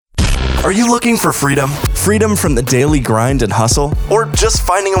Are you looking for freedom? Freedom from the daily grind and hustle? Or just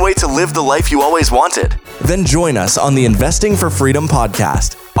finding a way to live the life you always wanted? Then join us on the Investing for Freedom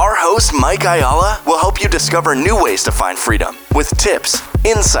podcast. Our host, Mike Ayala, will help you discover new ways to find freedom with tips,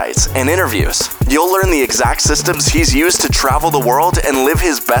 insights, and interviews. You'll learn the exact systems he's used to travel the world and live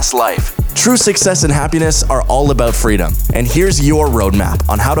his best life. True success and happiness are all about freedom. And here's your roadmap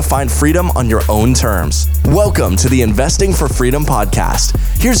on how to find freedom on your own terms. Welcome to the Investing for Freedom podcast.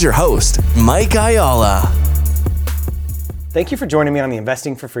 Here's your host, Mike Ayala. Thank you for joining me on the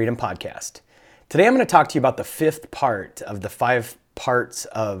Investing for Freedom podcast. Today I'm going to talk to you about the fifth part of the 5 parts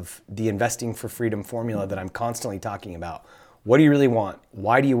of the Investing for Freedom formula that I'm constantly talking about. What do you really want?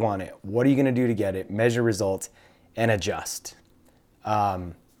 Why do you want it? What are you going to do to get it? Measure results and adjust.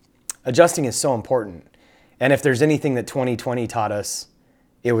 Adjusting is so important. And if there's anything that 2020 taught us,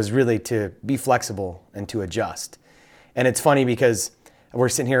 it was really to be flexible and to adjust. And it's funny because we're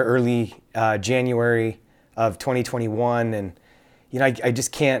sitting here early January of 2021, and I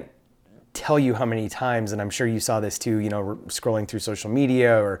just can't tell you how many times, and I'm sure you saw this too, scrolling through social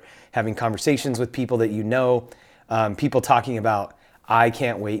media or having conversations with people that people talking about, I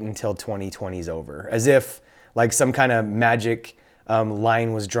can't wait until 2020 is over, as if like some kind of magic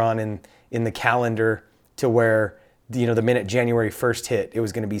line was drawn in the calendar to where the minute January 1st hit, it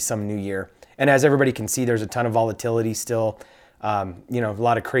was going to be some new year. And as everybody can see, there's a ton of volatility still, a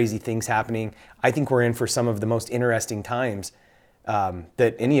lot of crazy things happening. I think we're in for some of the most interesting times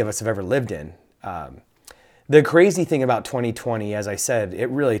that any of us have ever lived in. The crazy thing about 2020, as I said, it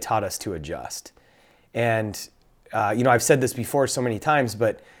really taught us to adjust. And, I've said this before so many times,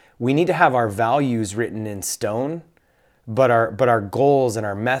 but we need to have our values written in stone, but our goals and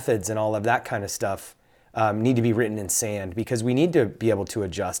our methods and all of that kind of stuff need to be written in sand, because we need to be able to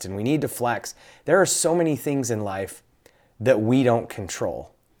adjust and we need to flex. There are so many things in life that we don't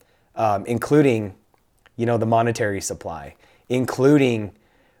control, including, the monetary supply, including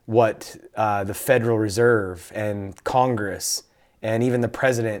what the Federal Reserve and Congress and even the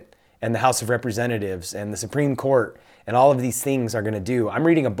President and the House of Representatives and the Supreme Court and all of these things are going to do. I'm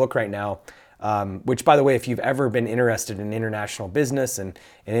reading a book right now, which, by the way, if you've ever been interested in international business and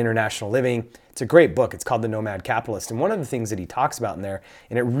international living, it's a great book. It's called The Nomad Capitalist. And one of the things that he talks about in there,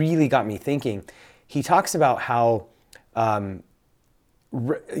 and it really got me thinking, he talks about how, so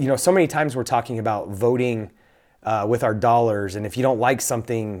many times we're talking about voting with our dollars, and if you don't like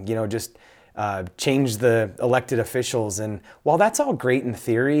something, just change the elected officials. And while that's all great in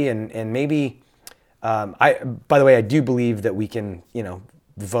theory, and maybe, by the way, I do believe that we can,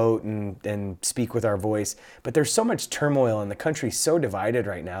 vote and speak with our voice, but there's so much turmoil and the country's so divided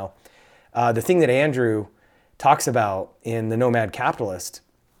right now. The thing that Andrew talks about in The Nomad Capitalist,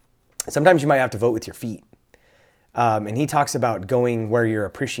 sometimes you might have to vote with your feet. And he talks about going where you're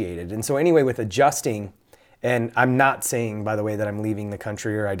appreciated. And so anyway, with adjusting, and I'm not saying, by the way, that I'm leaving the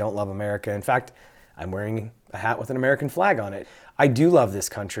country or I don't love America. In fact, I'm wearing a hat with an American flag on it. I do love this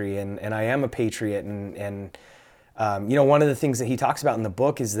country, and I am a patriot. And one of the things that he talks about in the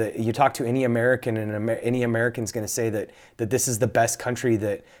book is that you talk to any American, and any American's going to say that this is the best country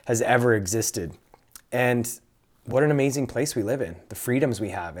that has ever existed. And what an amazing place we live in, the freedoms we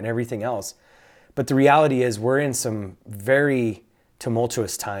have and everything else. But the reality is we're in some very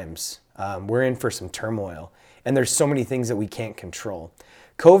tumultuous times. We're in for some turmoil, and there's so many things that we can't control.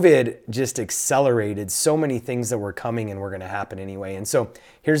 COVID just accelerated so many things that were coming and were going to happen anyway. And so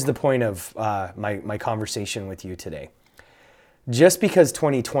here's the point of my conversation with you today. Just because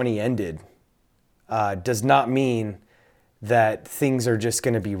 2020 ended does not mean that things are just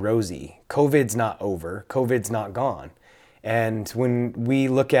going to be rosy. COVID's not over. COVID's not gone. And when we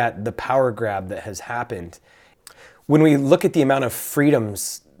look at the power grab that has happened, when we look at the amount of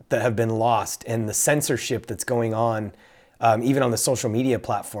freedoms that have been lost and the censorship that's going on, even on the social media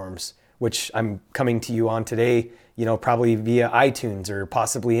platforms, which I'm coming to you on today, probably via iTunes or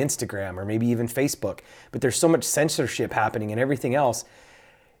possibly Instagram or maybe even Facebook. But there's so much censorship happening and everything else.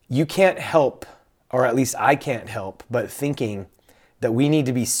 You can't help, or at least I can't help, but thinking that we need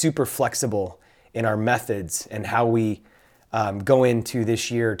to be super flexible in our methods and how we go into this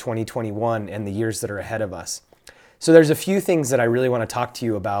year, 2021, and the years that are ahead of us. So there's a few things that I really want to talk to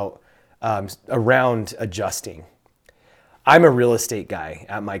you about around adjusting. I'm a real estate guy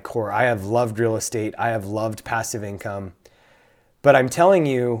at my core. I have loved real estate. I have loved passive income. But I'm telling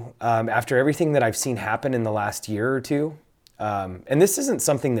you, after everything that I've seen happen in the last year or two, and this isn't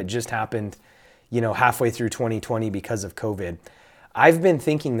something that just happened, halfway through 2020 because of COVID. I've been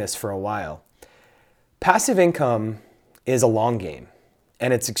thinking this for a while. Passive income is a long game,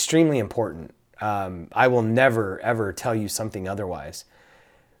 and it's extremely important. I will never, ever tell you something otherwise.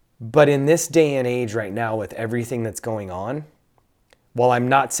 But in this day and age right now, with everything that's going on, while I'm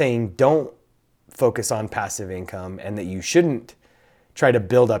not saying don't focus on passive income and that you shouldn't try to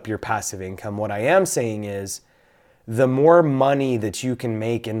build up your passive income, what I am saying is the more money that you can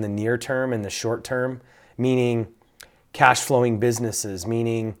make in the near term and the short term, meaning cash flowing businesses,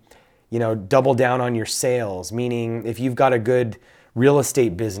 meaning, double down on your sales, meaning if you've got a good real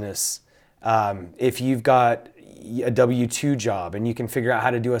estate business, if you've got a W-2 job and you can figure out how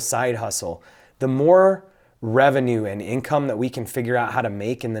to do a side hustle, the more revenue and income that we can figure out how to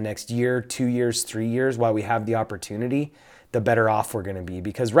make in the next year, 2 years, 3 years while we have the opportunity, the better off we're going to be.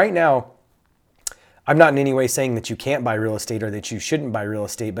 Because right now, I'm not in any way saying that you can't buy real estate or that you shouldn't buy real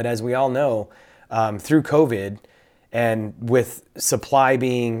estate, but as we all know, through COVID and with supply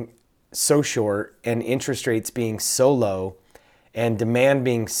being so short and interest rates being so low and demand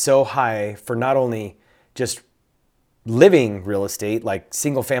being so high for not only just living real estate, like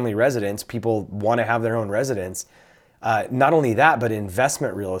single family residence, people want to have their own residence. Not only that, but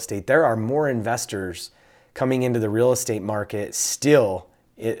investment real estate. There are more investors coming into the real estate market still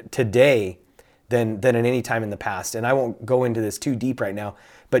today than at any time in the past. And I won't go into this too deep right now,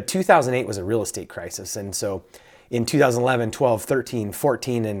 but 2008 was a real estate crisis. And so in 2011, 12, 13,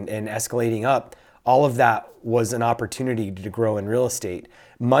 14, and escalating up, all of that was an opportunity to grow in real estate.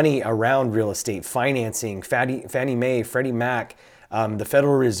 Money around real estate, financing, Fannie Mae, Freddie Mac, the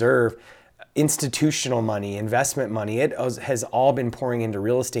Federal Reserve, institutional money, investment money, it has all been pouring into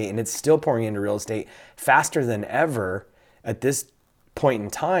real estate, and it's still pouring into real estate faster than ever at this point in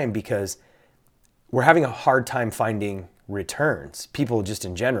time because we're having a hard time finding returns, people just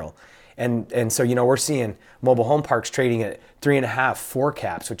in general. And so, we're seeing mobile home parks trading at 3.5, 4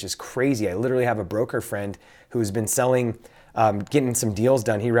 caps, which is crazy. I literally have a broker friend who's been selling, getting some deals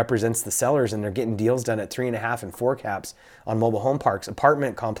done. He represents the sellers and they're getting deals done at 3.5 and 4 caps on mobile home parks,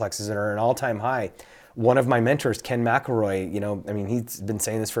 apartment complexes that are an all-time high. One of my mentors, Ken McElroy, he's been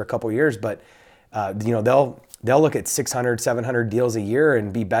saying this for a couple of years, but they'll look at 600, 700 deals a year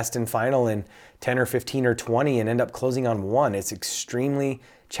and be best in final in 10 or 15 or 20 and end up closing on one. It's extremely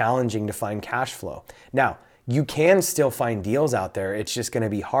challenging to find cash flow. Now, you can still find deals out there. It's just going to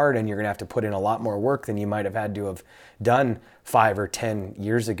be hard and you're going to have to put in a lot more work than you might have had to have done 5 or 10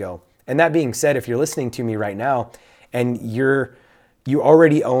 years ago. And that being said, if you're listening to me right now and you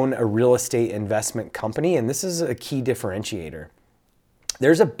already own a real estate investment company, and this is a key differentiator,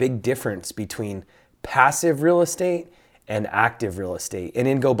 there's a big difference between passive real estate and active real estate. And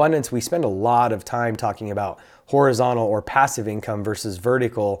in GoBundance, we spend a lot of time talking about horizontal or passive income versus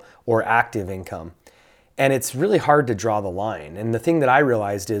vertical or active income. And it's really hard to draw the line. And the thing that I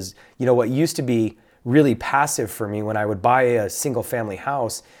realized is, what used to be really passive for me when I would buy a single family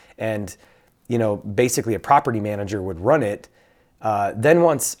house and, basically a property manager would run it. Then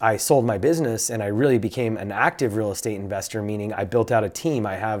once I sold my business and I really became an active real estate investor, meaning I built out a team,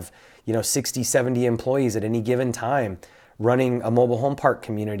 I have 60, 70 employees at any given time running a mobile home park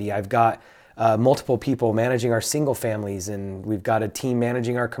community. I've got multiple people managing our single families, and we've got a team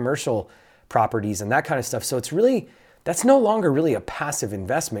managing our commercial properties and that kind of stuff. So that's no longer really a passive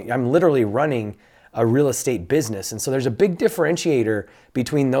investment. I'm literally running a real estate business. And so there's a big differentiator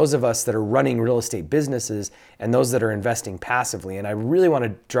between those of us that are running real estate businesses and those that are investing passively. And I really want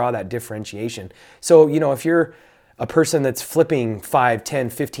to draw that differentiation. So, if you're a person that's flipping 5, 10,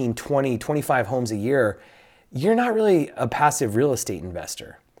 15, 20, 25 homes a year, you're not really a passive real estate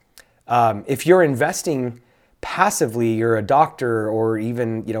investor. If you're investing passively, you're a doctor, or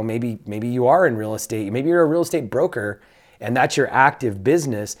even, maybe you are in real estate, maybe you're a real estate broker and that's your active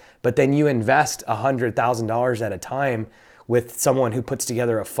business, but then you invest $100,000 at a time with someone who puts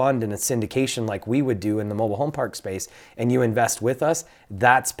together a fund and a syndication like we would do in the mobile home park space, and you invest with us,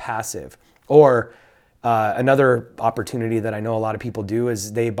 that's passive. Or another opportunity that I know a lot of people do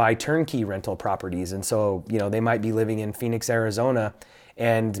is they buy turnkey rental properties. And so, they might be living in Phoenix, Arizona,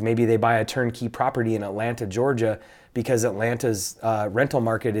 and maybe they buy a turnkey property in Atlanta, Georgia, because Atlanta's rental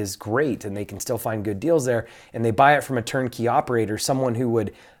market is great and they can still find good deals there. And they buy it from a turnkey operator, someone who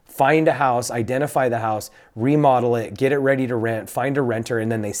would find a house, identify the house, remodel it, get it ready to rent, find a renter, and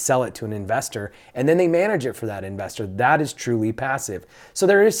then they sell it to an investor, and then they manage it for that investor. That is truly passive. So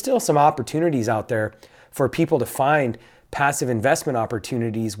there is still some opportunities out there for people to find passive investment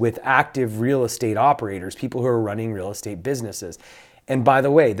opportunities with active real estate operators, people who are running real estate businesses. And by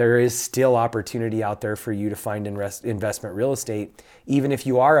the way, there is still opportunity out there for you to find investment real estate, even if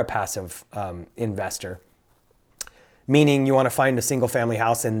you are a passive investor. Meaning you want to find a single family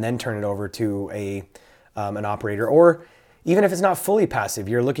house and then turn it over to an operator. Or even if it's not fully passive,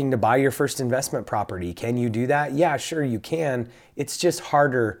 you're looking to buy your first investment property. Can you do that? Yeah, sure you can. It's just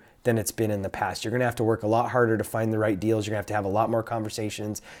harder than it's been in the past. You're going to have to work a lot harder to find the right deals. You're going to have a lot more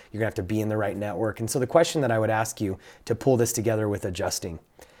conversations. You're going to have to be in the right network. And so the question that I would ask you to pull this together with adjusting,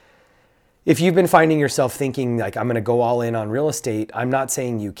 if you've been finding yourself thinking like, I'm going to go all in on real estate, I'm not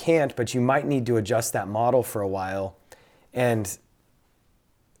saying you can't, but you might need to adjust that model for a while. And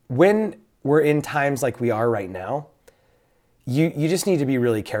when we're in times like we are right now, you just need to be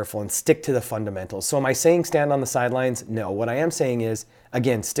really careful and stick to the fundamentals. So am I saying stand on the sidelines? No. What I am saying is,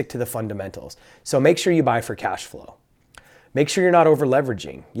 again, stick to the fundamentals. So make sure you buy for cash flow. Make sure you're not over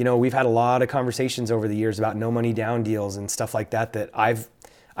leveraging. You know, we've had a lot of conversations over the years about no money down deals and stuff like that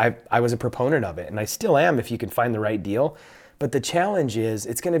I was a proponent of it, and I still am if you can find the right deal. But the challenge is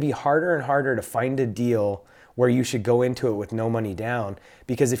it's going to be harder and harder to find a deal where you should go into it with no money down,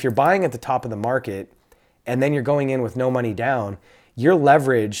 because if you're buying at the top of the market and then you're going in with no money down, you're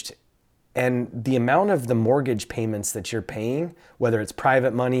leveraged, and the amount of the mortgage payments that you're paying, whether it's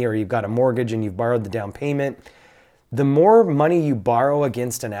private money or you've got a mortgage and you've borrowed the down payment, the more money you borrow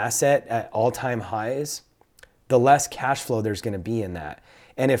against an asset at all-time highs, the less cash flow there's going to be in that.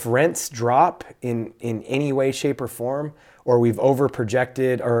 And if rents drop in any way, shape, or form, or we've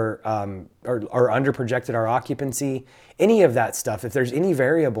over-projected or under-projected our occupancy, any of that stuff, if there's any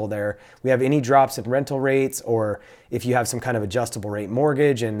variable there, we have any drops in rental rates, or if you have some kind of adjustable rate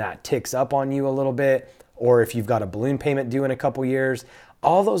mortgage and that ticks up on you a little bit, or if you've got a balloon payment due in a couple years,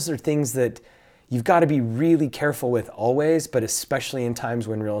 all those are things that you've got to be really careful with always, but especially in times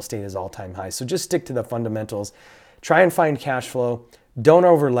when real estate is all-time high. So just stick to the fundamentals. Try and find cash flow. Don't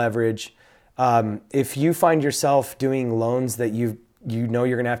over leverage. If you find yourself doing loans that you know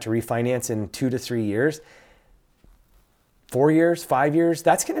you're going to have to refinance in 2 to 3 years, 4 years, 5 years,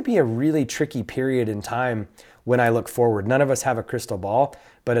 that's going to be a really tricky period in time when I look forward. None of us have a crystal ball,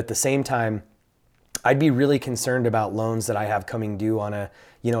 but at the same time, I'd be really concerned about loans that I have coming due on a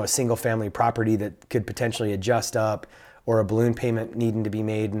single family property that could potentially adjust up, or a balloon payment needing to be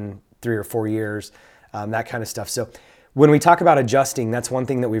made in 3 or 4 years, that kind of stuff. So when we talk about adjusting, that's one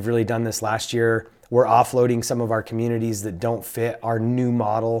thing that we've really done this last year. We're offloading some of our communities that don't fit our new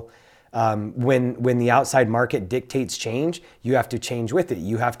model. When the outside market dictates change, you have to change with it.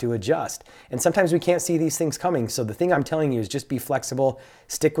 You have to adjust. And sometimes we can't see these things coming. So the thing I'm telling you is just be flexible,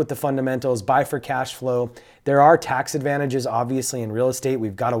 stick with the fundamentals, buy for cash flow. There are tax advantages, obviously, in real estate.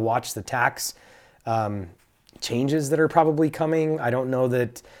 We've got to watch the tax changes that are probably coming. I don't know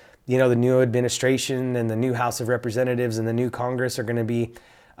that the new administration and the new House of Representatives and the new Congress are going to be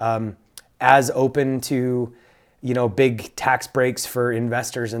as open to, big tax breaks for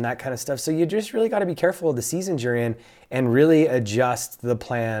investors and that kind of stuff. So you just really got to be careful of the seasons you're in and really adjust the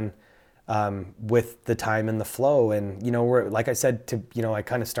plan with the time and the flow. And, we're, like I said, I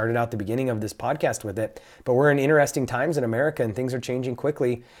kind of started out the beginning of this podcast with it, but we're in interesting times in America and things are changing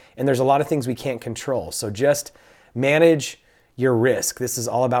quickly. And there's a lot of things we can't control. So just manage your risk. This is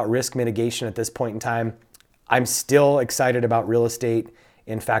all about risk mitigation at this point in time. I'm still excited about real estate.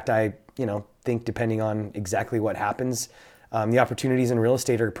 In fact, I think depending on exactly what happens, the opportunities in real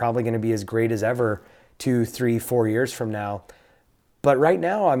estate are probably going to be as great as ever 2, 3, 4 years from now. But right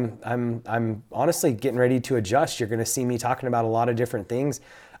now, I'm honestly getting ready to adjust. You're going to see me talking about a lot of different things.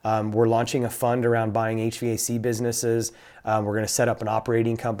 We're launching a fund around buying HVAC businesses. We're going to set up an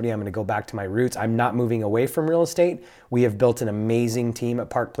operating company. I'm going to go back to my roots. I'm not moving away from real estate. We have built an amazing team at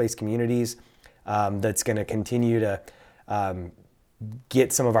Park Place Communities that's going to continue to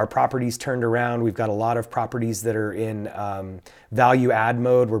get some of our properties turned around. We've got a lot of properties that are in value add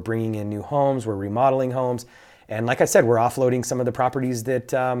mode. We're bringing in new homes. We're remodeling homes. And like I said, we're offloading some of the properties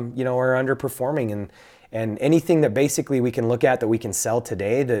that are underperforming, and anything that basically we can look at that we can sell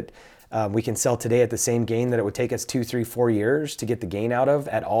today, that we can sell today at the same gain that it would take us 2, 3, 4 years to get the gain out of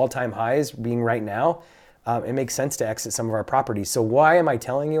at all-time highs being right now, it makes sense to exit some of our properties. So why am I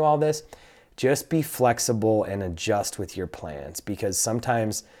telling you all this? Just be flexible and adjust with your plans, because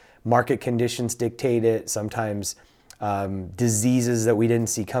sometimes market conditions dictate it. Sometimes diseases that we didn't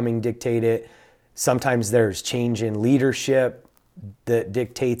see coming dictate it. Sometimes there's change in leadership that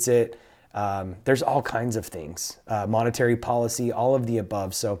dictates it. There's all kinds of things, monetary policy, all of the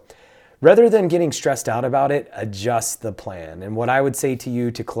above. So rather than getting stressed out about it, adjust the plan. And what I would say to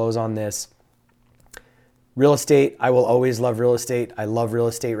you to close on this, real estate, I will always love real estate. I love real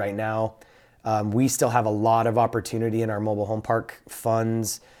estate right now. We still have a lot of opportunity in our mobile home park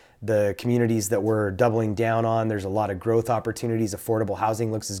funds, the communities that we're doubling down on. There's a lot of growth opportunities. Affordable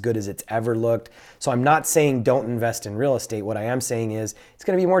housing looks as good as it's ever looked. So I'm not saying don't invest in real estate. What I am saying is it's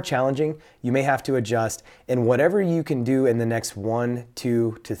going to be more challenging. You may have to adjust. And whatever you can do in the next 1,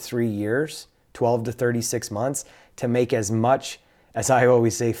 2 to 3 years, 12 to 36 months, to make as much as I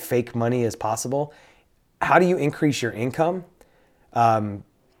always say, fake money as possible. How do you increase your income?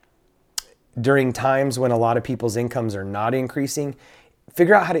 During times when a lot of people's incomes are not increasing,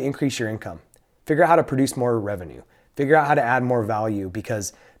 figure out how to increase your income. Figure out how to produce more revenue. Figure out how to add more value,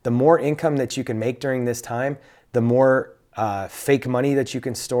 because the more income that you can make during this time, the more fake money that you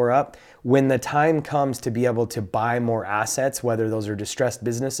can store up. When the time comes to be able to buy more assets, whether those are distressed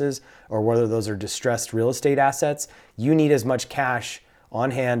businesses or whether those are distressed real estate assets, you need as much cash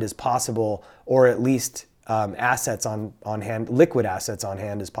on hand as possible, or at least assets on hand, liquid assets on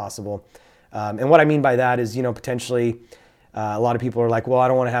hand as possible. And what I mean by that is, potentially a lot of people are like, well, I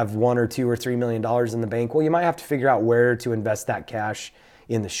don't want to have $1 or $2 or $3 million in the bank. Well, you might have to figure out where to invest that cash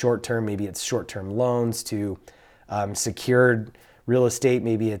in the short term. Maybe it's short-term loans to secured real estate.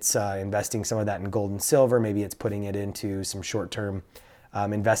 Maybe it's investing some of that in gold and silver. Maybe it's putting it into some short-term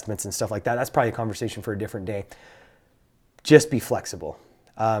investments and stuff like that. That's probably a conversation for a different day. Just be flexible.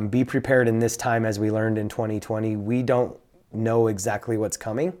 Be prepared in this time. As we learned in 2020, we don't know exactly what's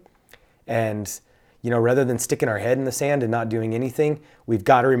coming. And, rather than sticking our head in the sand and not doing anything, we've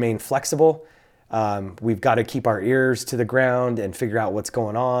got to remain flexible. We've got to keep our ears to the ground and figure out what's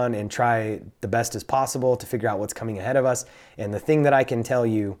going on and try the best as possible to figure out what's coming ahead of us. And the thing that I can tell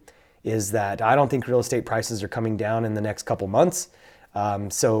you is that I don't think real estate prices are coming down in the next couple months.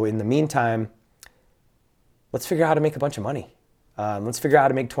 So in the meantime, let's figure out how to make a bunch of money. Let's figure out how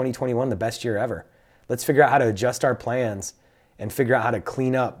to make 2021 the best year ever. Let's figure out how to adjust our plans and figure out how to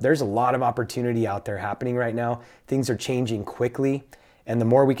clean up. There's a lot of opportunity out there happening right now. Things are changing quickly. And the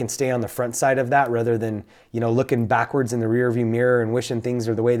more we can stay on the front side of that rather than, looking backwards in the rearview mirror and wishing things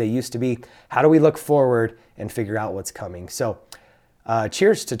are the way they used to be, how do we look forward and figure out what's coming? So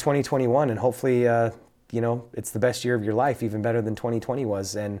cheers to 2021, and hopefully, it's the best year of your life, even better than 2020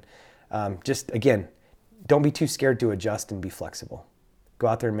 was. And just, again, don't be too scared to adjust and be flexible. Go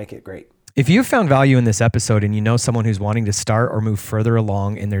out there and make it great. If you've found value in this episode and you know someone who's wanting to start or move further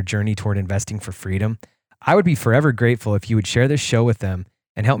along in their journey toward investing for freedom, I would be forever grateful if you would share this show with them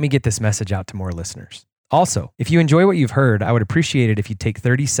and help me get this message out to more listeners. Also, if you enjoy what you've heard, I would appreciate it if you take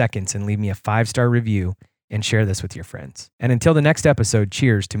 30 seconds and leave me a 5-star review and share this with your friends. And until the next episode,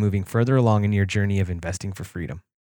 cheers to moving further along in your journey of investing for freedom.